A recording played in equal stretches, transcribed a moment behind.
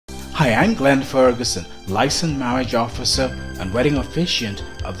Hi, I'm Glenn Ferguson, licensed marriage officer and wedding officiant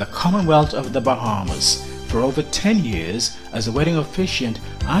of the Commonwealth of the Bahamas. For over 10 years, as a wedding officiant,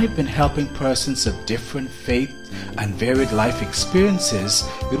 I've been helping persons of different faith and varied life experiences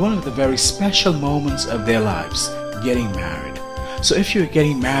with one of the very special moments of their lives, getting married. So if you're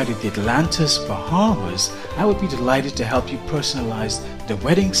getting married at the Atlantis Bahamas, I would be delighted to help you personalize the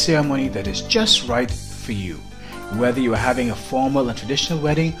wedding ceremony that is just right for you. Whether you are having a formal and traditional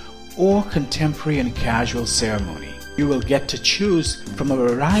wedding or contemporary and casual ceremony, you will get to choose from a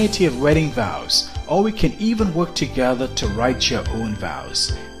variety of wedding vows, or we can even work together to write your own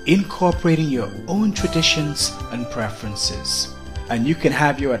vows, incorporating your own traditions and preferences. And you can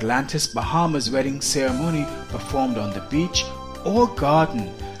have your Atlantis Bahamas wedding ceremony performed on the beach or garden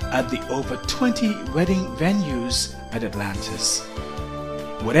at the over 20 wedding venues at Atlantis.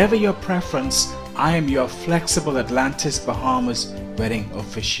 Whatever your preference, I am your flexible Atlantis Bahamas wedding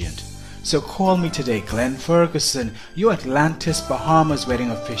officiant. So call me today, Glenn Ferguson, your Atlantis Bahamas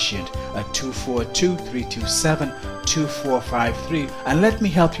wedding officiant at 242-327-2453, and let me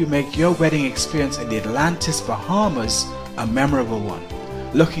help you make your wedding experience at the Atlantis Bahamas a memorable one.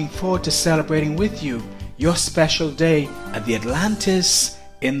 Looking forward to celebrating with you your special day at the Atlantis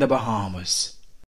in the Bahamas.